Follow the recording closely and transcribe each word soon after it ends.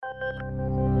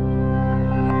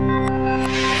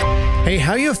Hey,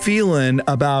 how you feeling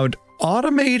about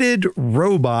automated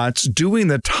robots doing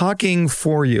the talking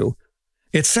for you?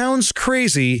 It sounds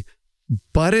crazy,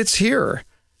 but it's here.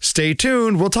 Stay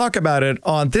tuned. We'll talk about it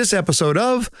on this episode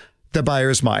of The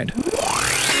Buyer's Mind.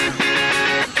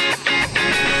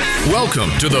 Welcome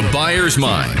to The Buyer's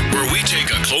Mind, where we take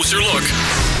a closer look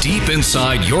deep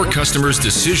inside your customer's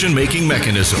decision-making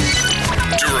mechanism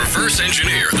to reverse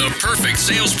engineer the perfect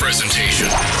sales presentation.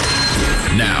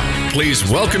 Now, please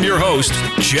welcome your host,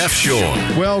 Jeff Shore.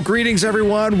 Well, greetings,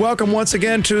 everyone. Welcome once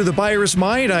again to The Buyer's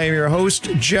Mind. I am your host,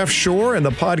 Jeff Shore, and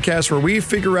the podcast where we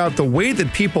figure out the way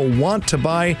that people want to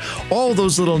buy, all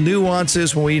those little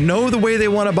nuances. When we know the way they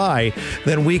want to buy,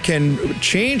 then we can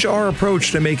change our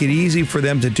approach to make it easy for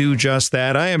them to do just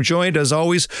that. I am joined, as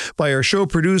always, by our show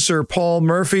producer, Paul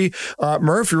Murphy.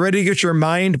 Murph, you ready to get your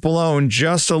mind blown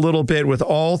just a little bit with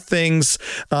all things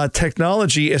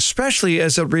technology, especially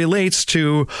as it relates to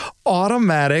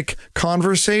automatic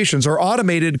conversations or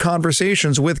automated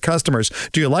conversations with customers.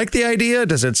 Do you like the idea?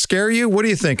 Does it scare you? What are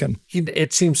you thinking?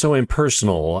 It seems so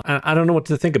impersonal. I don't know what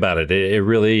to think about it. It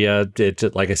really,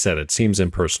 like I said, it seems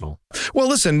impersonal. Well,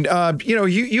 listen,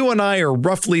 you and I are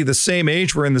roughly the same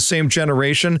age. We're in the same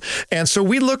generation. And so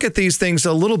we look at these things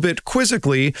a little bit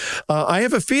quizzically. I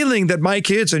have a feeling that my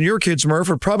kids and your kids, Murph,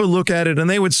 would probably look at it and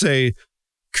they would say,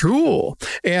 cool.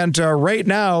 And right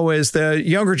now, as the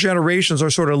younger generations are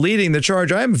sort of leading the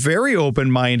charge, I'm very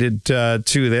open-minded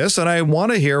to this, and I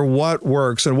want to hear what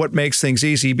works and what makes things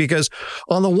easy. Because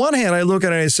on the one hand, I look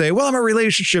at it and I say, well, I'm a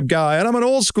relationship guy and I'm an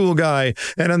old school guy.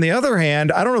 And on the other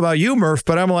hand, I don't know about you, Murph,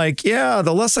 but I'm like, yeah,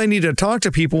 the less I need to talk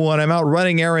to people when I'm out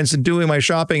running errands and doing my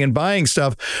shopping and buying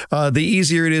stuff, the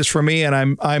easier it is for me.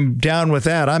 And I'm down with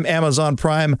that. I'm Amazon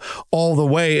Prime all the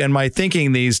way in my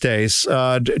thinking these days.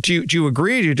 Do you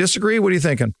agree? Do you disagree? What are you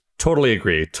thinking? Totally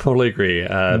agree.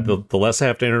 The less I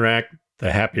have to interact,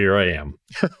 the happier I am.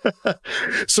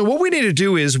 So what we need to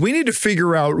do is we need to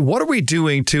figure out what are we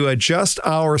doing to adjust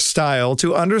our style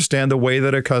to understand the way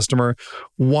that a customer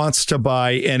wants to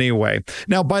buy anyway.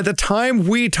 Now, by the time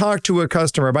we talk to a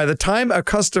customer, by the time a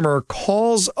customer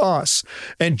calls us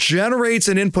and generates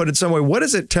an input in some way, what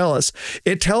does it tell us?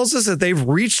 It tells us that they've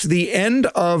reached the end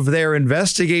of their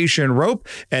investigation rope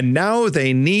and now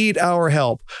they need our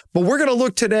help. But we're going to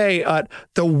look today at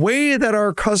the way that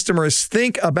our customers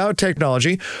think about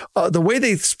technology, the way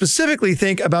they specifically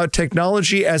think about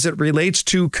technology as it relates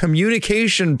to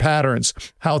communication patterns,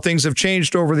 how things have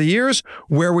changed over the years,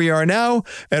 where we are now,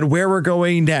 and where we're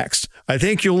going next. I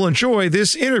think you'll enjoy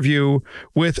this interview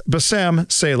with Bassam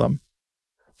Salem.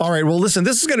 All right. Well, listen,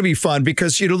 this is going to be fun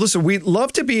because, we'd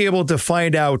love to be able to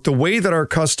find out the way that our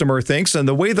customer thinks and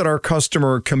the way that our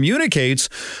customer communicates.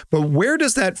 But where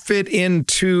does that fit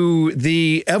into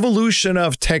the evolution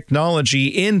of technology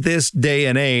in this day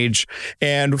and age?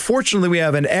 And fortunately, we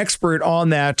have an expert on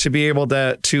that to be able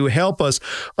to help us.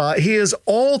 He is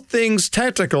all things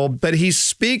technical, but he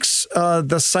speaks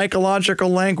the psychological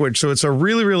language. So it's a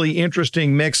really, really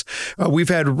interesting mix. We've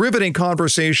had riveting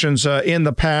conversations in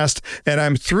the past, and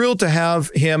I'm thrilled to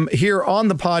have him here on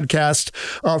the podcast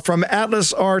from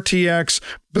Atlas RTX,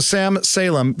 Bassam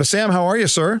Salem. Bassam, how are you,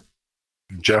 sir?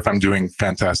 Jeff, I'm doing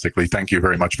fantastically. Thank you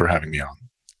very much for having me on.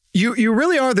 You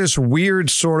really are this weird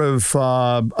sort of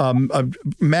a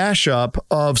mashup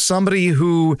of somebody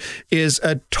who is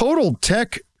a total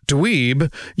tech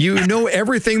dweeb. You know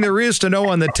everything there is to know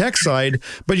on the tech side,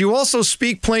 but you also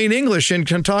speak plain English and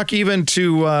can talk even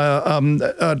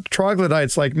to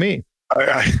troglodytes like me.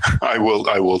 I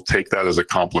will take that as a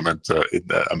compliment.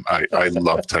 I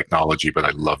love technology, but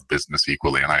I love business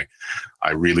equally, and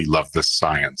I really love the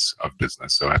science of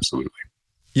business. So absolutely.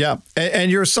 Yeah,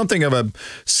 and you're something of a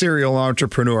serial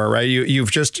entrepreneur, right? You're an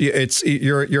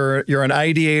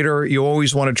ideator. You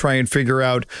always want to try and figure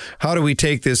out how do we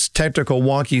take this technical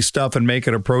wonky stuff and make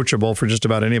it approachable for just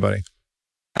about anybody.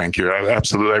 Thank you.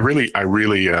 Absolutely. I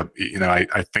really,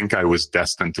 I think I was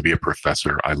destined to be a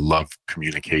professor. I love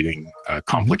communicating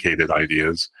complicated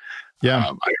ideas. Yeah.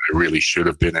 I really should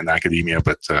have been in academia,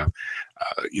 but,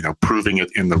 proving it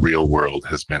in the real world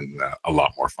has been a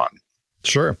lot more fun.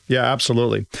 Sure. Yeah,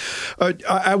 absolutely.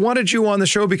 I wanted you on the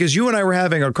show because you and I were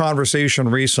having a conversation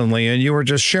recently, and you were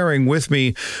just sharing with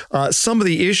me some of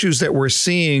the issues that we're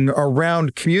seeing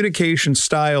around communication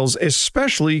styles,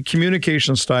 especially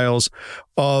communication styles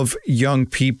of young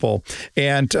people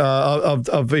and of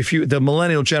the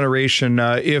millennial generation,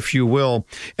 if you will,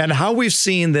 and how we've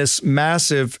seen this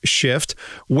massive shift,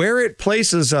 where it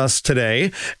places us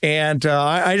today. And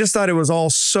I just thought it was all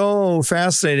so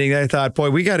fascinating. I thought, boy,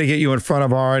 we got to get you in front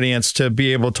of our audience to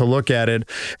be able to look at it.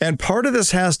 And part of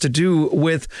this has to do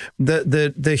with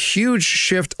the huge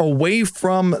shift away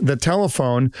from the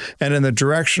telephone and in the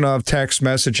direction of text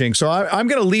messaging. So I'm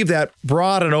going to leave that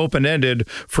broad and open-ended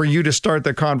for you to start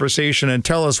the conversation and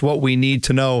tell us what we need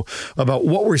to know about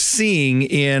what we're seeing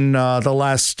in the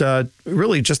last,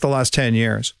 really just the last 10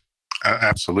 years.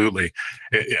 Absolutely.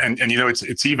 And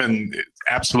it's even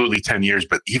absolutely 10 years,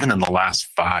 but even in the last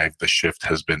 5, the shift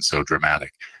has been so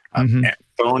dramatic.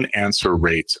 Phone answer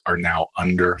rates are now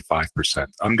under 5%.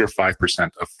 Under 5%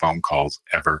 of phone calls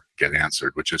ever get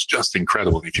answered, which is just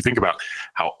incredible. And if you think about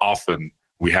how often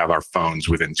we have our phones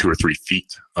within 2 or 3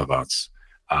 feet of us,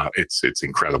 it's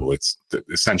incredible. It's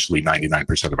essentially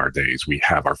 99% of our days we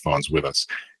have our phones with us,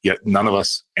 yet none of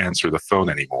us answer the phone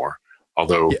anymore.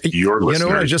 Although your listeners, you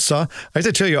know what I just saw? I have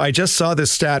to tell you, I just saw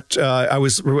this stat.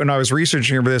 When I was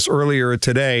researching this earlier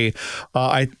today.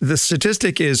 The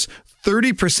statistic is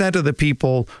 30% of the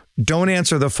people don't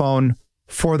answer the phone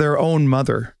for their own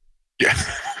mother. Yeah.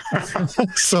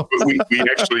 So we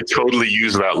actually totally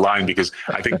use that line because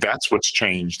I think that's what's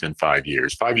changed in 5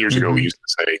 years. 5 years ago, we used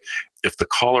to say, if the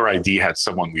caller ID had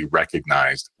someone we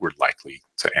recognized, we're likely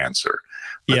to answer.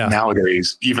 But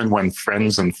nowadays, even when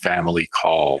friends and family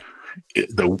call,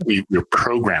 we're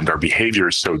programmed. Our behavior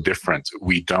is so different.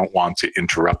 We don't want to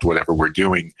interrupt whatever we're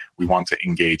doing. We want to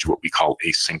engage what we call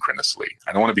asynchronously.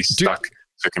 I don't want to be stuck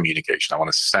to communication. I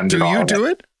want to send it on. Do you do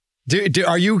it?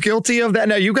 Are you guilty of that?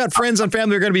 Now, you've got friends and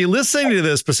family who are going to be listening to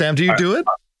this, Bassam. Do you do it?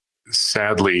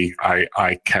 Sadly, I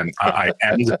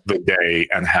end the day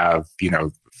and have,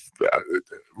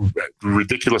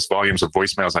 ridiculous volumes of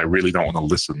voicemails I really don't want to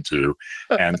listen to.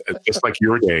 And just like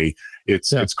your day,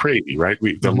 it's crazy, right?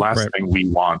 The last thing we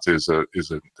want is an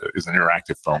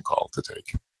interactive phone call to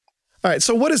take. All right.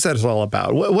 So what is that all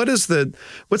about? What's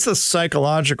the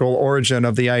psychological origin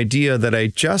of the idea that I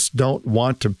just don't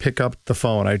want to pick up the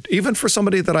phone? Even for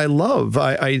somebody that I love,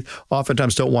 I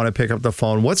oftentimes don't want to pick up the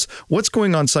phone. What's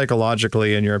going on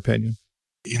psychologically, in your opinion?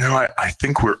 I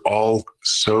think we're all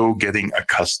so getting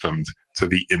accustomed to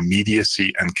the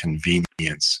immediacy and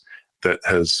convenience that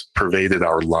has pervaded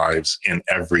our lives in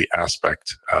every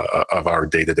aspect of our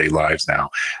day-to-day lives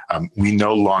now. We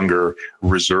no longer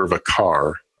reserve a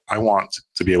car. I want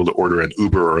to be able to order an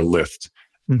Uber or a Lyft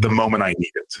the moment I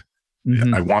need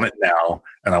it. I want it now,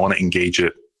 and I want to engage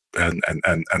it and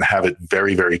have it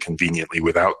very, very conveniently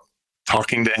without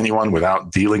talking to anyone,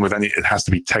 without dealing with it has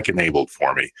to be tech enabled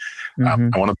for me. I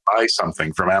want to buy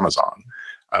something from Amazon.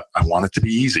 I want it to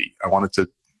be easy. I want it to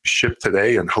ship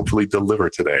today and hopefully deliver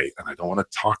today. And I don't want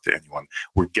to talk to anyone.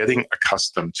 We're getting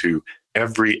accustomed to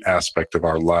every aspect of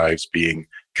our lives being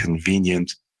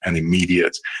convenient and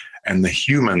immediate, and the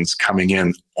humans coming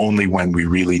in only when we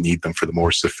really need them for the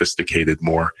more sophisticated,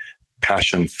 more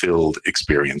passion-filled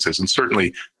experiences. And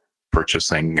certainly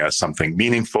purchasing something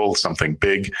meaningful, something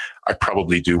big, I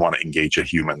probably do want to engage a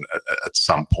human at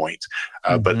some point.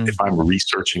 But if I'm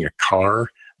researching a car,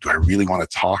 do I really want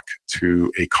to talk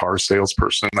to a car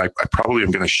salesperson? I probably am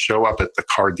going to show up at the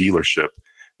car dealership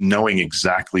knowing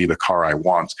exactly the car I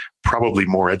want, probably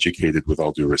more educated, with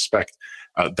all due respect,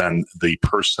 than the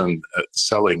person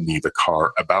selling me the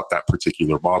car about that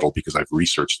particular model, because I've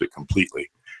researched it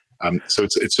completely. So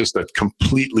it's just a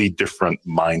completely different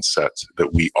mindset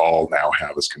that we all now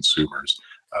have as consumers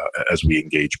as we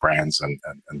engage brands and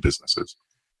businesses.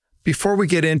 Before we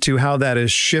get into how that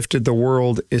has shifted the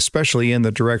world, especially in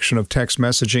the direction of text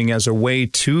messaging as a way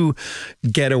to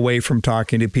get away from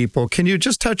talking to people, can you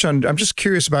just touch on, I'm just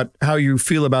curious about how you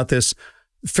feel about this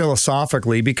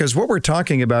philosophically, because what we're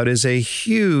talking about is a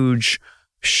huge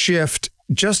shift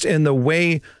just in the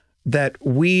way that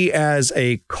we as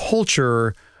a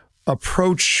culture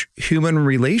approach human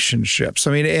relationships.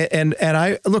 I mean, and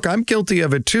I look, I'm guilty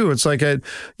of it too. It's like, I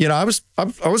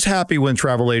was happy when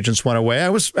travel agents went away. I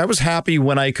was happy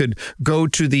when I could go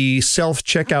to the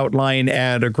self-checkout line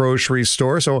at a grocery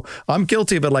store. So I'm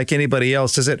guilty of it like anybody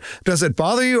else. Does it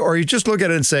bother you, or you just look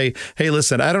at it and say, hey,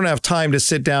 listen, I don't have time to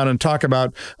sit down and talk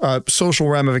about social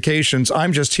ramifications.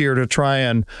 I'm just here to try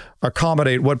and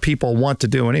accommodate what people want to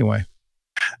do anyway.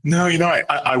 No,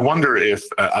 I wonder if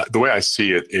the way I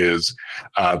see it is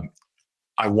I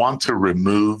want to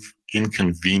remove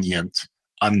inconvenient,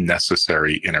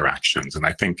 unnecessary interactions. And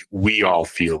I think we all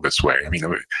feel this way. I mean,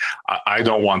 I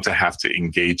don't want to have to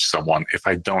engage someone if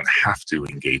I don't have to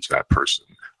engage that person.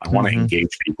 I want to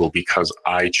engage people because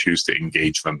I choose to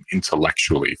engage them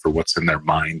intellectually for what's in their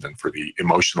mind and for the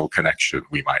emotional connection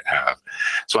we might have.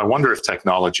 So I wonder if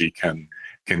technology can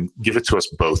give it to us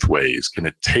both ways. Can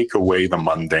it take away the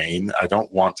mundane? I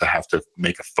don't want to have to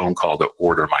make a phone call to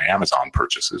order my Amazon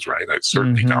purchases, right? I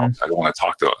certainly don't. I don't want to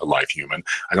talk to a live human.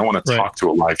 I don't want to talk to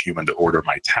a live human to order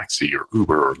my taxi or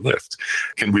Uber or Lyft.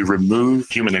 Can we remove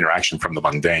human interaction from the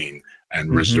mundane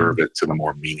and reserve it to the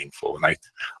more meaningful? And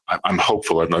I'm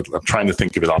hopeful, and I'm trying to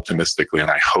think of it optimistically,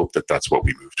 and I hope that that's what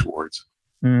we move towards.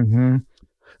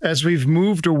 As we've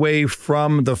moved away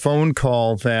from the phone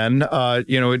call, then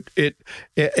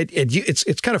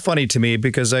it's kind of funny to me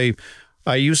because I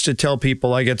used to tell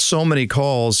people I get so many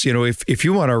calls. If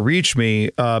you want to reach me,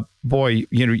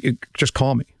 you just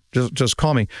call me. Just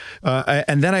call me.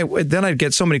 And then I'd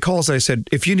get so many calls. I said,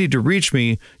 if you need to reach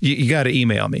me, you got to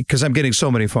email me because I'm getting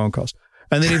so many phone calls.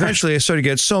 And then eventually I started to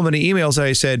get so many emails.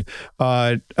 I said,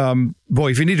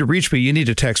 if you need to reach me, you need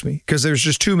to text me because there's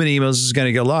just too many emails. It's going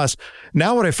to get lost.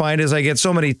 Now what I find is I get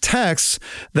so many texts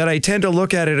that I tend to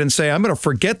look at it and say, I'm going to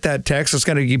forget that text. It's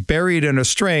going to get buried in a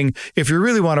string. If you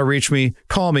really want to reach me,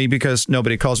 call me because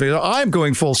nobody calls me. I'm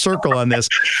going full circle on this,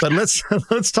 but let's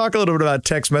talk a little bit about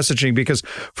text messaging because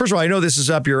first of all, I know this is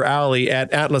up your alley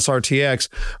at Atlas RTX,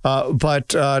 but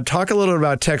talk a little bit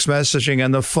about text messaging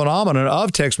and the phenomenon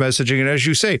of text messaging. And as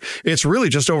you say, it's really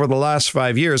just over the last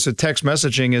 5 years that text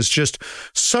messaging is just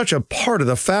such a part of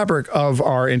the fabric of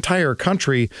our entire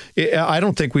country. I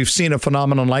don't think we've seen a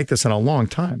phenomenon like this in a long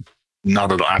time.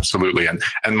 Not at all, absolutely. And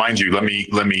mind you, let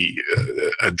me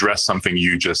address something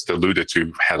you just alluded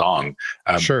to head on.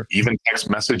 Sure. Even text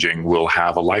messaging will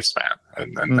have a lifespan,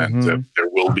 and there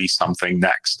will be something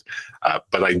next.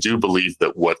 But I do believe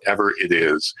that whatever it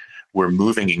is, we're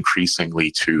moving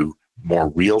increasingly to more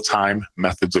real-time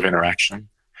methods of interaction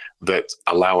that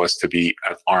allow us to be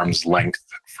at arm's length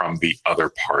from the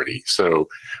other party. So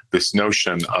this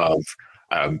notion of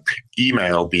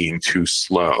email being too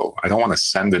slow. I don't want to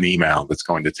send an email that's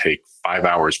going to take 5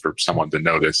 hours for someone to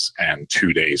notice and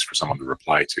 2 days for someone to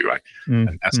reply to.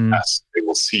 An SMS, they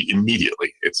will see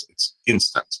immediately. It's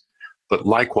instant. But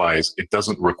likewise, it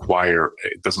doesn't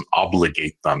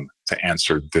obligate them to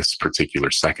answer this particular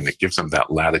second. It gives them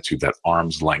that latitude, that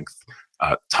arm's length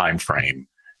time frame,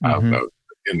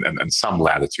 and some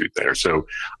latitude there. So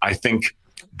I think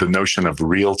the notion of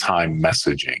real-time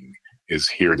messaging is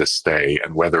here to stay,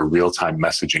 and whether real-time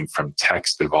messaging from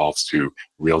text evolves to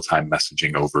real-time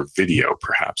messaging over video,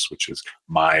 perhaps, which is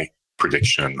my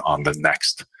prediction on the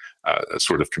next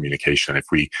sort of communication. If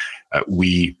we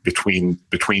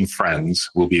between friends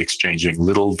will be exchanging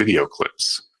little video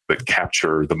clips that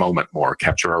capture the moment more,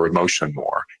 capture our emotion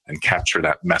more, and capture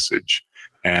that message.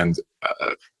 And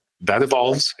that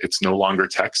evolves. It's no longer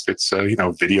text. It's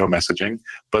video messaging,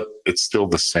 but it's still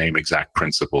the same exact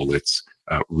principle. It's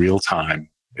real time.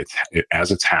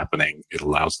 As it's happening, it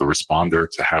allows the responder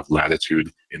to have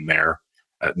latitude in their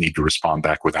need to respond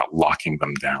back without locking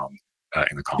them down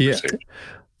in a conversation.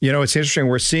 Yeah. It's interesting.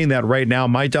 We're seeing that right now.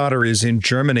 My daughter is in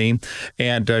Germany,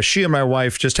 and she and my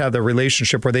wife just have the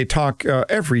relationship where they talk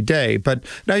every day. But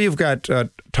now you've got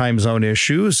time zone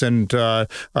issues, and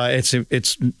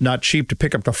it's not cheap to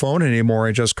pick up the phone anymore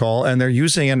and just call. And they're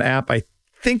using an app. I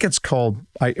think it's called,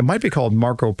 it might be called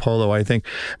Marco Polo, I think.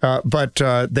 But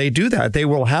they do that. They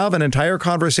will have an entire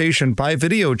conversation by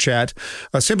video chat,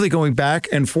 simply going back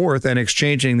and forth and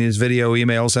exchanging these video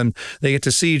emails, and they get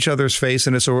to see each other's face,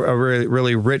 and it's a really,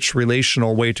 really rich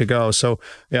relational way to go. So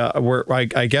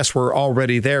I guess we're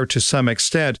already there to some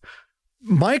extent.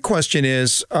 My question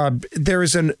is,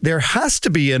 there has to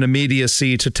be an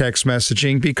immediacy to text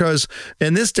messaging because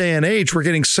in this day and age, we're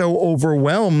getting so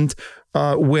overwhelmed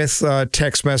with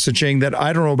text messaging that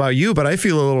I don't know about you, but I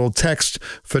feel a little text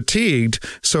fatigued.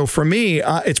 So for me,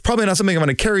 it's probably not something I'm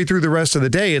going to carry through the rest of the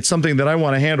day. It's something that I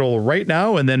want to handle right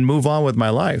now and then move on with my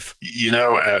life.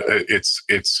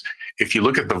 It's if you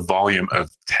look at the volume of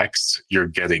texts you're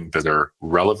getting that are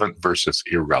relevant versus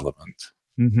irrelevant,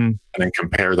 and then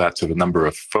compare that to the number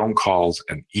of phone calls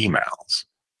and emails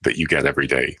that you get every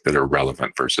day that are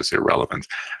relevant versus irrelevant.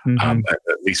 At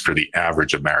least for the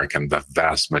average American, the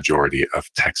vast majority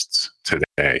of texts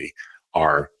today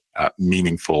are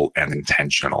meaningful and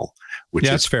intentional, which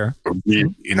is fair.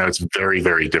 It's very,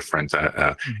 very different.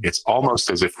 It's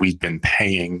almost as if we've been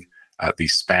paying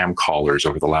these spam callers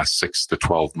over the last 6 to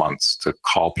 12 months to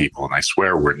call people, and I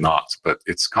swear we're not, but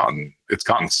it's gotten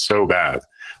so bad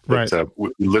that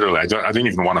literally I don't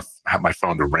even want to have my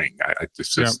phone to ring.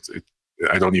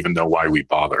 I don't even know why we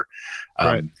bother.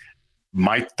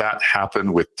 Might that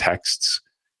happen with texts?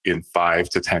 in 5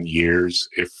 to 10 years,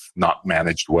 if not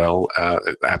managed well?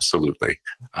 Absolutely.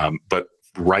 But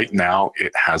right now,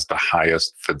 it has the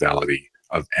highest fidelity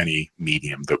of any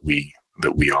medium that we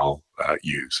all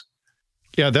use.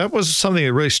 Yeah, that was something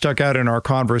that really stuck out in our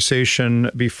conversation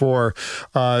before.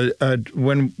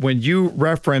 When you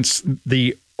referenced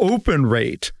the open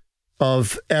rate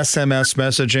of SMS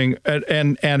messaging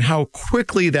and how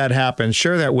quickly that happens,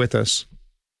 share that with us.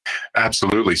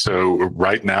 Absolutely. So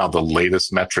right now, the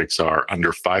latest metrics are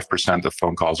under 5% of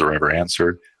phone calls are ever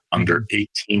answered, under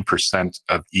 18%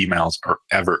 of emails are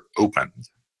ever opened,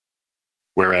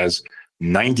 whereas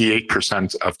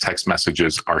 98% of text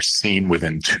messages are seen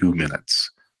within 2 minutes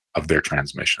of their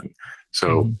transmission.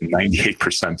 So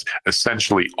 98%,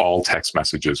 essentially all text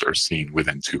messages are seen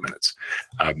within 2 minutes.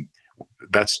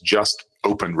 That's just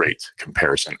open rate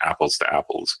comparison, apples to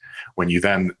apples. When you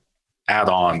then add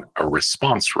on a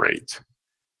response rate,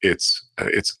 it's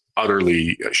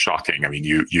utterly shocking. I mean,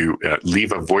 you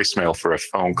leave a voicemail for a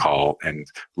phone call, and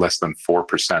less than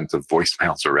 4% of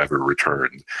voicemails are ever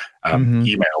returned.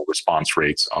 Email response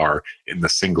rates are in the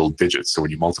single digits. So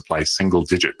when you multiply single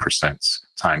digit percents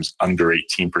times under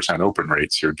 18% open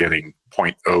rates, you're getting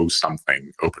 0.0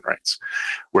 something open rates.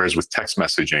 Whereas with text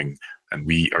messaging, and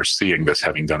we are seeing this,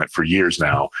 having done it for years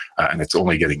now, and it's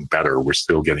only getting better. We're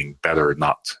still getting better,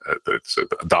 so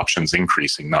the adoption's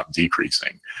increasing, not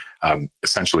decreasing.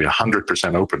 Essentially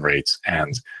 100% open rates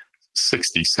and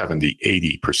 60, 70,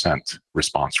 80%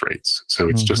 response rates. So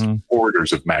it's just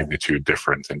orders of magnitude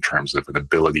different in terms of an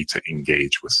ability to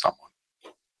engage with someone.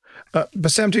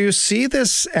 Bassam, do you see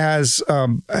this as,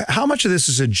 how much of this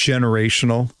is a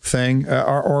generational thing?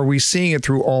 Or are we seeing it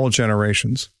through all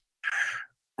generations?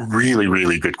 Really,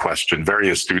 really good question. Very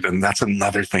astute. And that's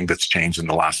another thing that's changed in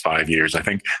the last 5 years. I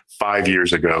think 5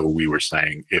 years ago, we were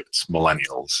saying it's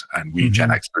millennials, and we Gen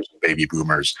Xers and baby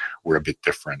boomers were a bit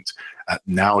different.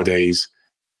 Nowadays,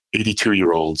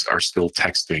 82-year-olds are still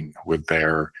texting with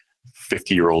their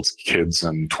 50-year-old kids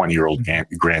and 20-year-old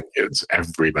grandkids.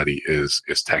 Everybody is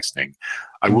texting.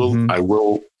 I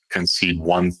will concede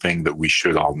one thing that we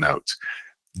should all note.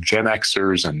 Gen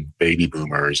Xers and baby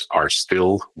boomers are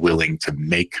still willing to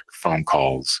make phone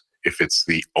calls if it's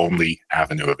the only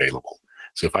avenue available.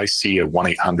 So if I see a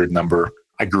 1-800 number,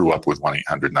 I grew up with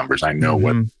 1-800 numbers. I know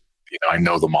I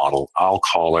know the model. I'll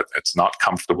call it. It's not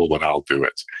comfortable, but I'll do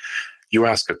it. You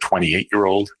ask a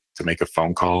 28-year-old to make a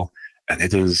phone call, and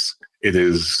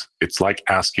it's like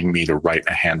asking me to write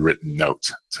a handwritten note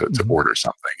to order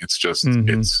something. It's just,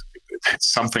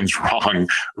 something's wrong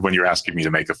when you're asking me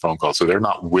to make a phone call. So they're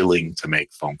not willing to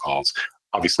make phone calls.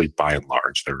 Obviously, by and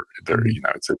large, they're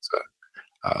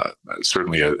it's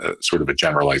certainly a sort of a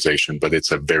generalization, but it's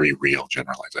a very real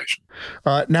generalization.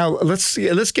 Now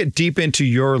let's get deep into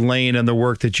your lane and the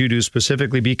work that you do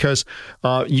specifically, because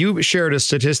you shared a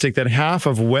statistic that half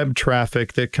of web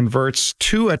traffic that converts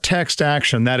to a text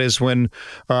action, that is when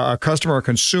a customer or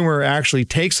consumer actually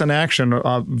takes an action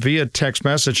via text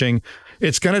messaging,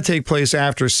 it's going to take place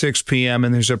after 6 p.m.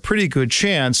 and there's a pretty good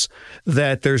chance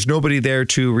that there's nobody there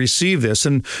to receive this.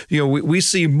 And we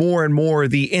see more and more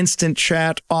the instant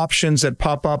chat options that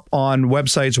pop up on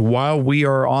websites while we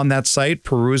are on that site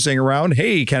perusing around.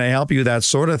 Hey, can I help you? That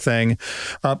sort of thing.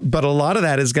 But a lot of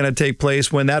that is going to take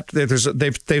place when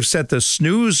they've set the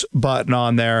snooze button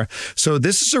on there. So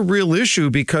this is a real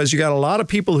issue because you got a lot of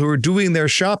people who are doing their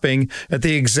shopping at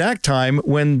the exact time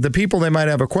when the people they might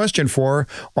have a question for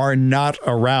are not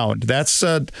around. That's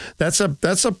a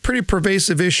pretty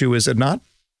pervasive issue, is it not?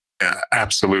 Yeah,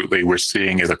 absolutely. We're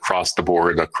seeing it across the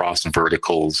board, across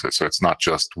verticals. So it's not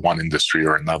just one industry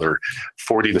or another.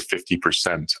 40 to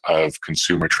 50% of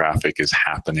consumer traffic is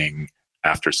happening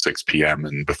after 6 p.m.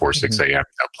 and before 6 a.m.,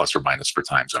 plus or minus for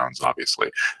time zones, obviously.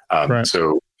 Right.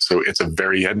 So it's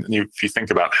and if you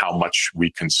think about how much we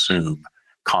consume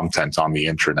content on the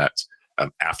internet,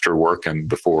 after work and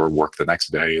before work the next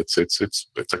day, it's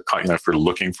if you're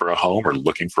looking for a home or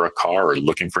looking for a car or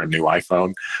looking for a new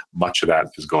iPhone, much of that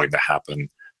is going to happen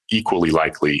equally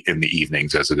likely in the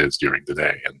evenings as it is during the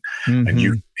day. And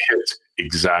you hit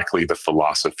exactly the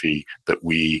philosophy that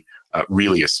we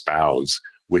really espouse,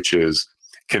 which is,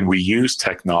 can we use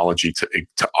technology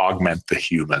to augment the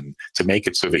human, to make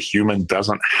it so the human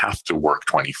doesn't have to work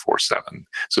 24/7,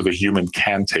 so the human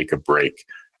can take a break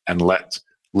and let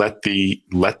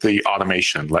the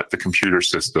automation, let the computer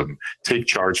system take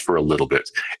charge for a little bit.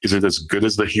 Is it as good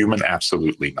as the human?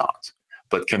 Absolutely not.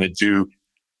 But can it do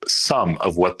some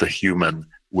of what the human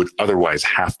would otherwise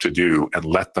have to do and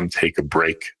let them take a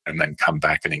break and then come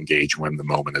back and engage when the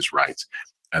moment is right?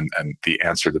 And the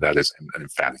answer to that is an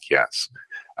emphatic yes.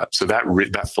 So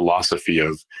that philosophy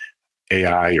of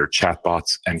AI or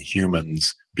chatbots and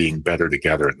humans being better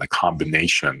together and the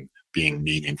combination being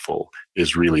meaningful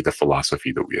is really the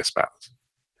philosophy that we espouse.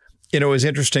 It was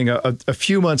interesting. A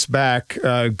few months back,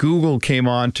 Google came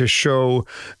on to show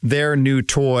their new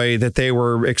toy that they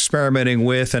were experimenting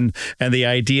with, and the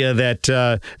idea that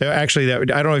actually, I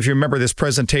don't know if you remember this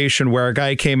presentation where a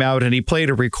guy came out and he played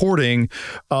a recording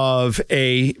of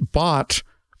a bot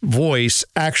voice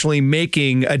actually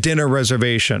making a dinner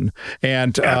reservation,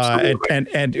 and do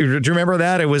you remember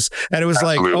that? It was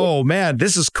like, oh man,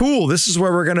 this is cool. This is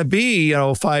where we're going to be,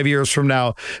 5 years from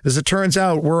now. As it turns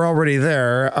out, we're already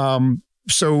there.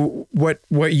 So what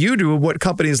you do, what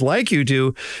companies like you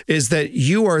do, is that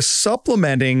you are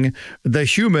supplementing the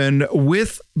human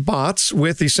with bots,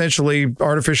 with essentially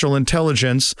artificial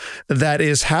intelligence that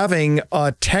is having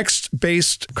a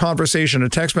text-based conversation, a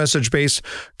text message-based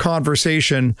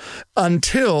conversation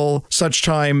until such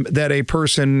time that a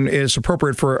person is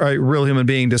appropriate for a real human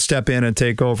being to step in and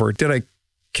take over. Did I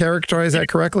characterize that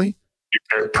correctly?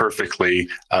 Perfectly.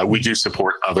 We do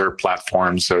support other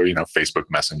platforms. So, Facebook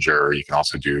Messenger, you can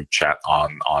also do chat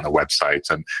on a website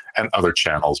and other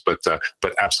channels. But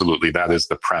absolutely, that is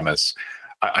the premise.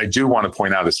 I do want to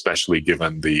point out, especially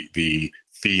given the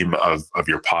theme of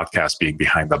your podcast being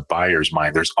behind the buyer's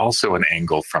mind, there's also an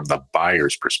angle from the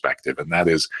buyer's perspective. And that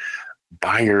is,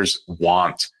 buyers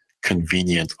want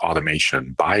convenient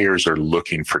automation. Buyers are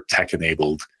looking for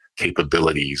tech-enabled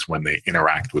capabilities when they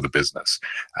interact with a business.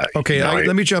 Okay,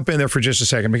 let me jump in there for just a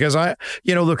second, because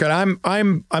look, I'm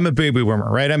a baby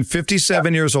boomer, right? I'm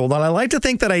 57 years old, and I like to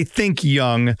think that I think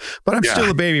young, but I'm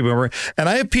still a baby boomer. And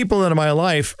I have people in my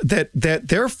life that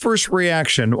their first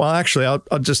reaction, well, actually, I'm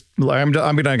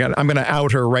going to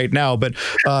out her right now. But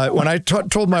when I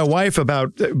told my wife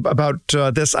about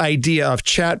this idea of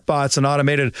chatbots and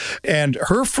automated, and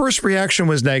her first reaction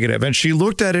was negative, and she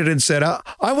looked at it and said,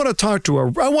 I want to talk to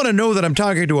I want to know that I'm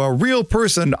talking to a real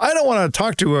person. I don't want to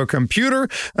talk to a computer.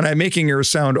 And I'm making her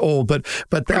sound old, but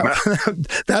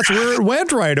that's where it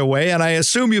went right away. And I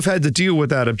assume you've had to deal with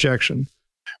that objection.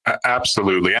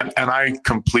 Absolutely. And I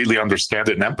completely understand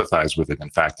it and empathize with it.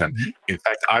 In fact,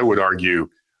 I would argue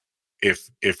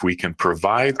if we can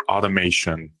provide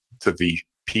automation to the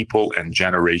people and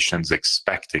generations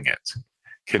expecting it,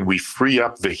 can we free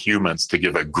up the humans to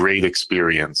give a great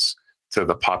experience to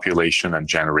the population and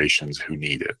generations who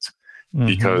need it?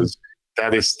 Because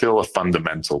that is still a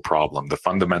fundamental problem. The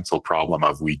fundamental problem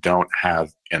of we don't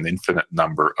have an infinite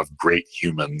number of great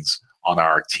humans on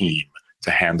our team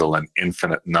to handle an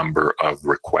infinite number of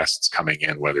requests coming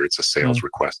in, whether it's a sales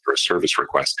request or a service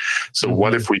request. So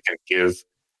what if we can give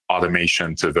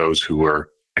automation to those who are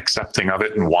accepting of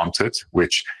it and want it,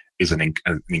 which is an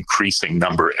increasing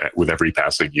number with every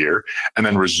passing year, and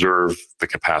then reserve the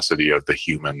capacity of the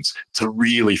humans to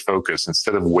really focus,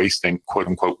 instead of wasting, quote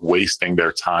unquote, wasting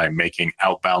their time making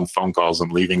outbound phone calls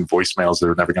and leaving voicemails that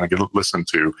are never going to get listened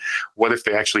to. What if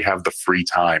they actually have the free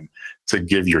time to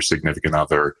give your significant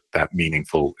other that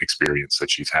meaningful experience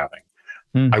that she's having?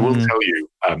 I will tell you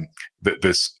that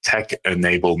this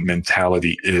tech-enabled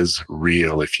mentality is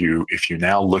real. If you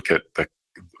now look at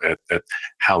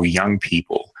how young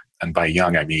people, and by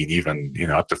young, I mean even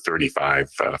up to 35,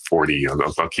 40.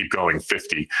 I'll keep going,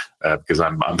 50, because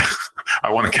I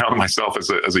want to count myself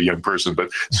as a young person. But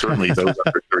certainly those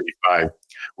under 35,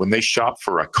 when they shop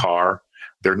for a car,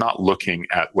 they're not looking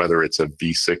at whether it's a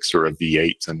V6 or a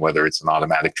V8 and whether it's an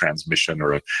automatic transmission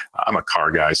or I'm a car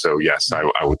guy, so yes, I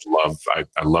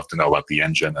love to know about the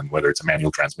engine and whether it's a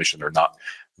manual transmission or not.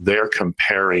 They're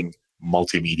comparing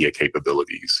multimedia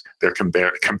capabilities. They're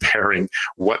comparing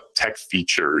what tech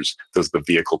features does the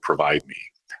vehicle provide me.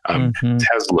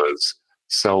 Teslas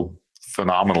sell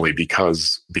phenomenally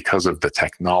because of the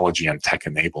technology and tech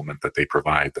enablement that they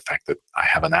provide. The fact that I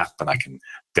have an app and I can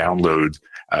download,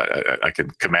 I can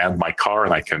command my car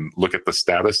and I can look at the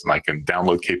status and I can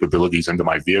download capabilities into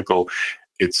my vehicle.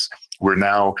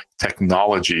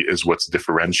 Technology is what's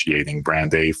differentiating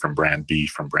brand A from brand B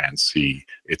from brand C.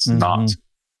 It's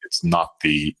not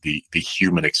the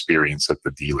human experience at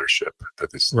the dealership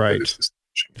that is right. That is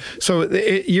so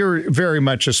you're very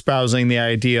much espousing the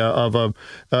idea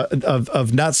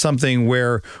of not something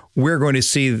where we're going to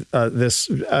see this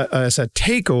as a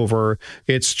takeover.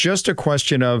 It's just a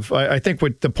question of, I think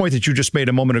what the point that you just made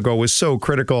a moment ago was so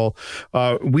critical.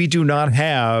 We do not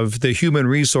have the human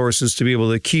resources to be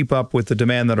able to keep up with the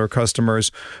demand that our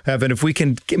customers have. And if we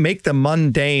can make the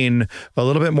mundane a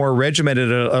little bit more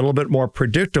regimented, a little bit more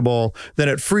predictable, then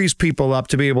it frees people up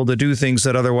to be able to do things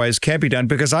that otherwise can't be done.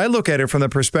 Because I look at it from the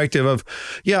perspective of,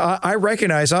 I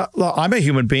recognize I'm a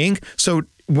human being. So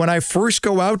when I first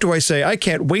go out, do I say, I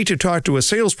can't wait to talk to a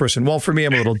salesperson? Well, for me,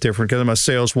 I'm a little different because I'm a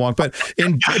sales wonk.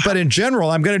 But in general,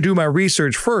 I'm going to do my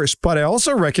research first. But I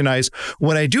also recognize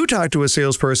when I do talk to a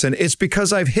salesperson, it's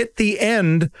because I've hit the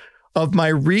end of my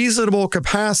reasonable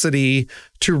capacity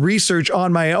to research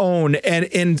on my own. And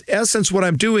in essence, what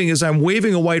I'm doing is I'm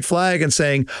waving a white flag and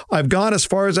saying, I've gone as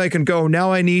far as I can go.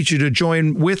 Now I need you to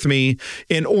join with me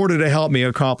in order to help me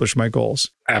accomplish my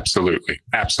goals. Absolutely.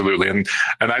 Absolutely. And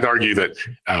I'd argue that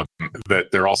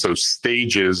that there are also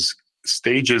stages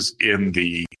in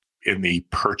the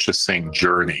purchasing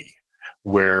journey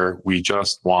where we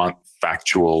just want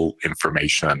factual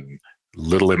information,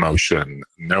 little emotion,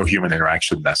 no human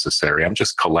interaction necessary. I'm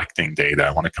just collecting data.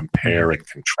 I want to compare and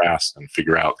contrast and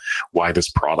figure out why this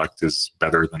product is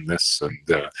better than this, and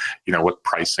what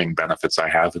pricing benefits I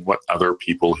have, and what other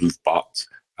people who've bought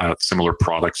similar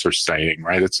products are saying.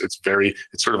 Right? It's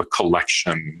sort of a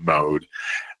collection mode,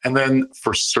 and then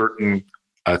for certain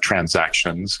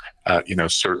transactions,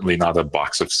 certainly not a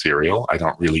box of cereal. I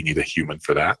don't really need a human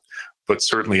for that, but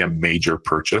certainly a major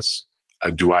purchase.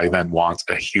 Do I then want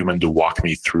a human to walk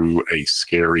me through a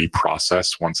scary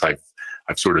process once I've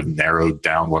sort of narrowed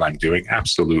down what I'm doing?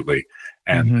 Absolutely.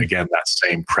 And again, that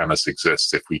same premise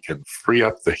exists. If we can free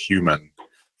up the human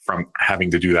from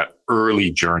having to do that early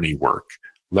journey work,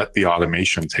 let the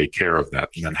automation take care of that,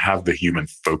 and then have the human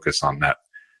focus on that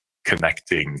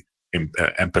connecting,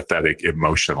 empathetic,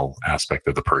 emotional aspect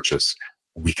of the purchase,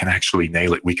 we can actually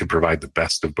nail it. We can provide the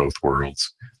best of both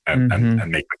worlds and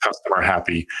make the customer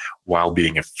happy while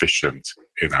being efficient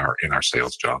in our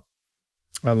sales job.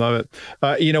 I love it.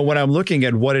 When I'm looking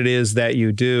at what it is that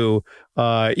you do,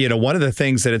 one of the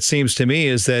things that it seems to me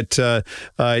is that,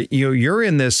 you're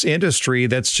in this industry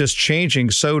that's just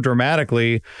changing so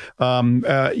dramatically.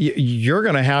 You're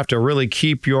going to have to really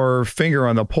keep your finger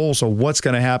on the pulse of what's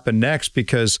going to happen next,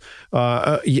 because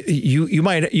you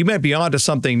might be onto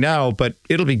something now, but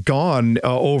it'll be gone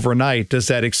overnight. Does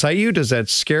that excite you? Does that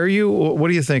scare you? What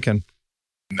are you thinking?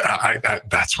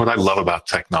 That's what I love about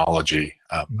technology.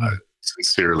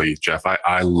 Sincerely, Jeff,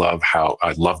 I love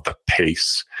the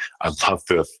pace. I love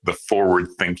the forward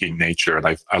thinking nature. And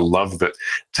I love that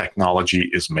technology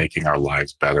is making our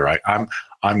lives better.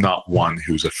 I'm not one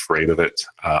who's afraid of it.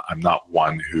 I'm not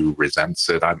one who resents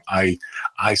it. I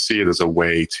see it as a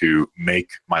way to make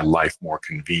my life more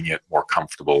convenient, more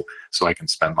comfortable, so I can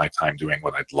spend my time doing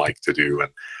what I'd like to do.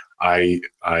 And I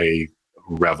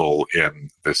revel in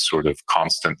this sort of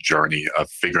constant journey of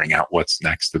figuring out what's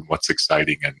next and what's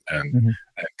exciting, and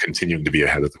continuing to be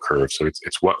ahead of the curve. So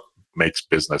it's what makes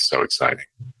business so exciting.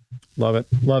 Love it.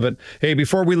 Love it. Hey,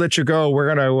 before we let you go,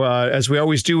 we're going to, as we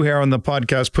always do here on the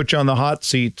podcast, put you on the hot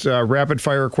seat. Rapid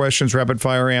fire questions, rapid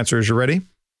fire answers. You ready?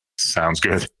 Sounds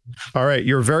good. All right.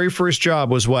 Your very first job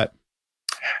was what?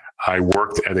 I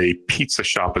worked at a pizza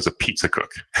shop as a pizza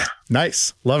cook.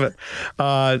 Nice. Love it.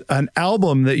 An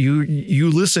album that you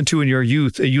listened to in your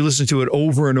youth, you listened to it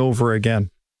over and over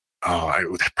again. Oh, it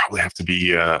would probably have to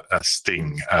be a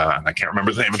Sting. And I can't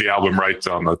remember the name of the album right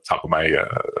on the top of my,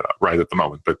 right at the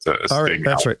moment, but a Sting. All right,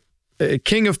 that's album. Right.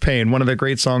 King of Pain, one of the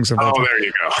great songs of all time. There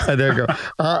you go. There you go.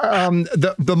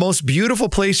 The most beautiful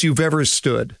place you've ever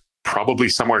stood? Probably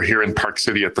somewhere here in Park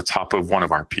City at the top of one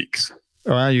of our peaks.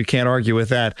 Well, you can't argue with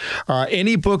that.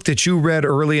 Any book that you read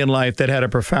early in life that had a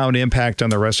profound impact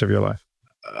on the rest of your life?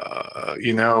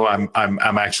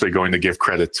 I'm actually going to give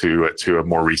credit to a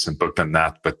more recent book than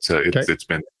that, but it's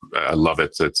been, I love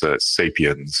it. It's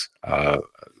Sapiens,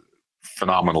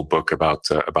 phenomenal book about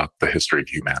the history of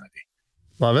humanity.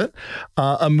 Love it.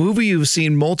 A movie you've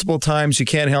seen multiple times, you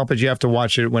can't help it. You have to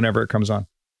watch it whenever it comes on.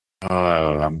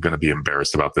 I'm going to be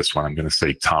embarrassed about this one. I'm going to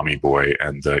say Tommy Boy,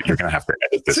 and you're going to have to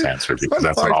edit this answer because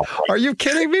that's an awful. Are you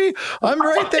kidding me? I'm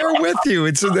right there with you.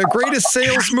 It's the greatest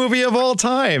sales movie of all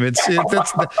time.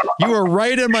 You are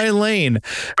right in my lane.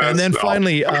 And then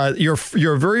finally,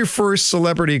 your very first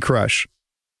celebrity crush.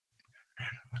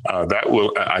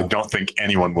 I don't think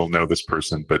anyone will know this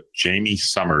person, but Jamie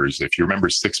Summers, if you remember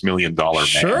 $6 Million Man.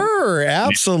 Sure,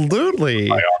 absolutely.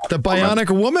 The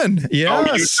Bionic Woman. Yes, oh,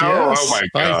 yes. Oh my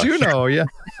gosh. I do know, yeah.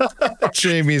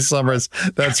 Jamie Summers.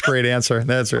 That's a great answer.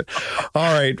 That's it.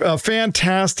 All right.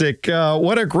 Fantastic.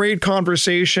 What a great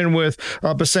conversation with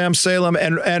Bassam Salem,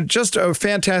 and just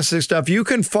fantastic stuff. You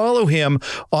can follow him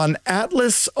on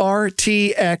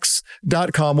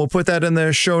atlasrtx.com. We'll put that in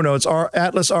the show notes.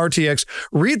 AtlasRTX.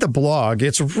 Read the blog.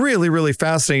 It's really, really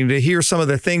fascinating to hear some of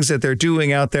the things that they're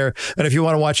doing out there. And if you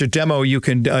want to watch a demo, you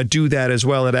can do that as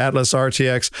well at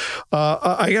AtlasRTX.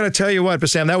 I got to tell you what,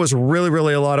 Bassam, that was really,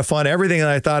 really a lot of fun. Everything that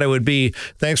I thought it would be.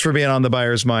 Thanks for being on The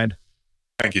Buyer's Mind.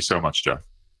 Thank you so much, Jeff.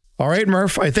 All right,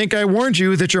 Murph, I think I warned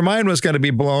you that your mind was going to be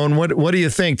blown. What do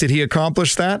you think? Did he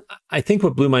accomplish that? I think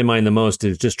what blew my mind the most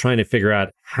is just trying to figure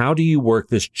out, how do you work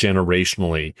this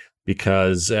generationally?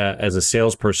 Because as a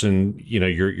salesperson,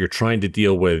 you're trying to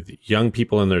deal with young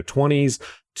people in their 20s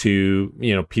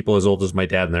to, people as old as my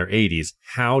dad in their 80s.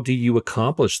 How do you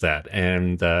accomplish that?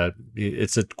 And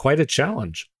it's quite a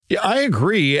challenge. Yeah, I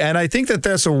agree. And I think that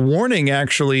that's a warning,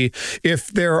 actually, if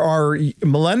there are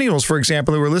millennials, for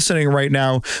example, who are listening right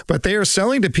now, but they are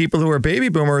selling to people who are baby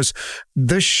boomers.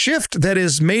 The shift that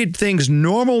has made things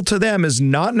normal to them is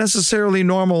not necessarily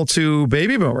normal to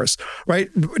baby boomers, right?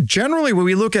 Generally, when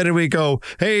we look at it, we go,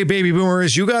 hey, baby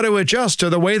boomers, you got to adjust to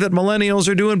the way that millennials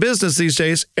are doing business these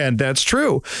days. And that's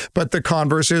true. But the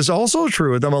converse is also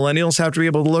true. The millennials have to be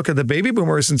able to look at the baby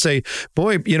boomers and say,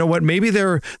 boy, you know what? Maybe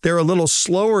they're a little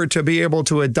slower to be able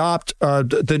to adopt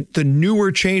the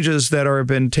newer changes that are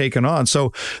been taken on.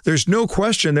 So there's no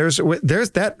question. There's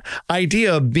that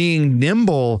idea of being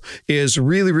nimble is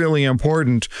really, really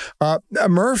important.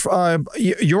 Murph,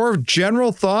 your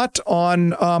general thought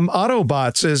on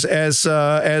Autobots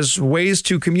as ways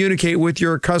to communicate with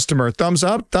your customer. Thumbs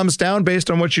up, thumbs down,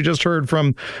 based on what you just heard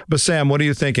from Bassam. What are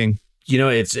you thinking?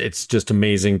 It's just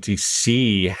amazing to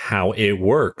see how it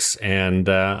works. And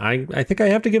I think I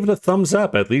have to give it a thumbs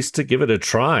up, at least to give it a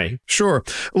try. Sure.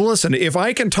 Well, listen, if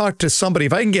I can talk to somebody,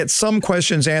 if I can get some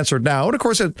questions answered now, and of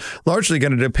course, it's largely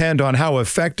going to depend on how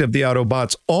effective the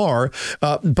Autobots are.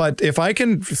 But if I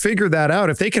can figure that out,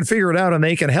 if they can figure it out and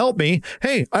they can help me,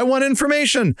 hey, I want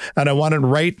information and I want it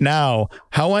right now.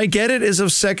 How I get it is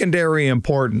of secondary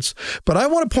importance. But I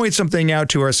want to point something out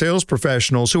to our sales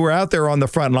professionals who are out there on the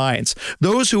front lines.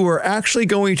 Those who are actually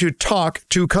going to talk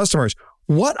to customers.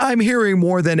 What I'm hearing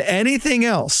more than anything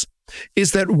else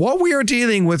is that what we are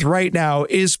dealing with right now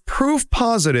is proof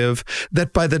positive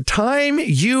that by the time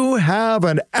you have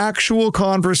an actual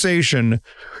conversation,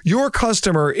 your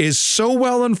customer is so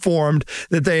well informed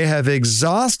that they have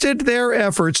exhausted their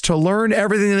efforts to learn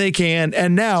everything they can.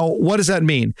 And now, what does that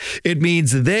mean? It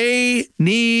means they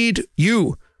need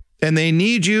you, and they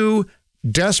need you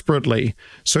desperately.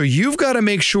 So you've got to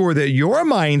make sure that your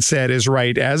mindset is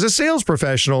right as a sales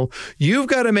professional. You've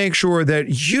got to make sure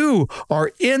that you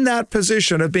are in that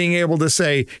position of being able to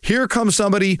say, here comes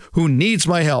somebody who needs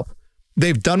my help.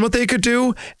 They've done what they could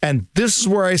do, and this is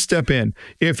where I step in.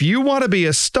 If you want to be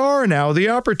a star now, the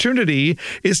opportunity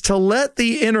is to let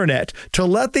the internet, to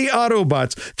let the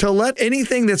Autobots, to let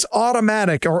anything that's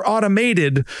automatic or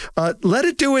automated, let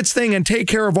it do its thing and take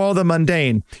care of all the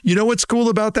mundane. You know what's cool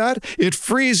about that? It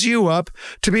frees you up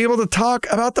to be able to talk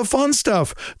about the fun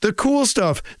stuff, the cool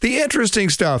stuff, the interesting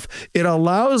stuff. It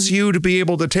allows you to be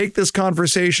able to take this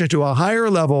conversation to a higher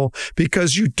level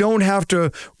because you don't have to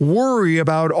worry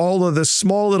about all of the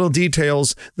small little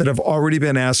details that have already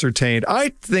been ascertained.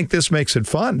 I think this makes it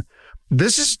fun.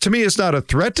 This is, to me, it's not a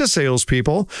threat to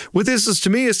salespeople. What this is to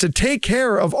me is to take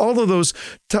care of all of those.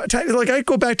 Like I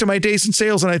go back to my days in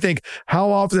sales and I think, how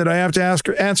often did I have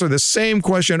to answer the same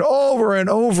question over and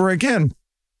over again?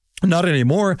 Not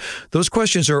anymore. Those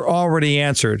questions are already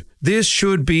answered. This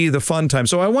should be the fun time.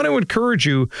 So I want to encourage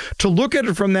you to look at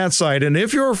it from that side. And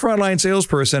if you're a frontline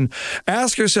salesperson,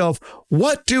 ask yourself,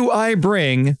 what do I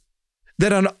bring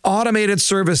that an automated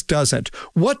service doesn't?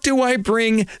 What do I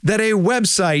bring that a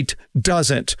website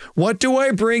doesn't? What do I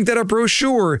bring that a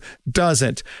brochure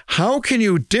doesn't? How can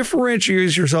you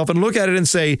differentiate yourself and look at it and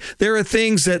say, there are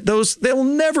things that they'll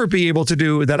never be able to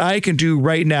do that I can do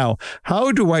right now?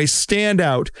 How do I stand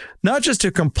out? Not just to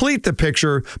complete the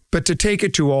picture, but to take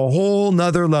it to a whole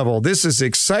nother level. This is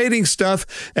exciting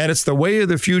stuff, and it's the way of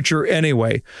the future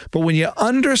anyway. But when you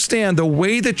understand the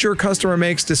way that your customer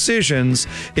makes decisions,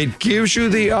 it gives you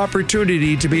the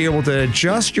opportunity to be able to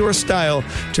adjust your style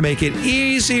to make it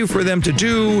easy for them to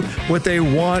do what they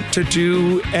want to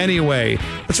do anyway.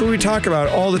 That's what we talk about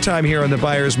all the time here on The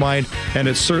Buyer's Mind, and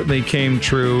it certainly came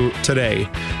true today.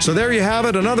 So there you have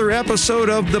it, another episode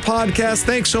of the podcast.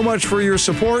 Thanks so much for your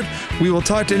support. We will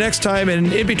talk to you next time,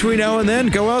 and in between now and then,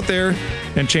 go out there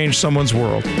and change someone's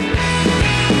world.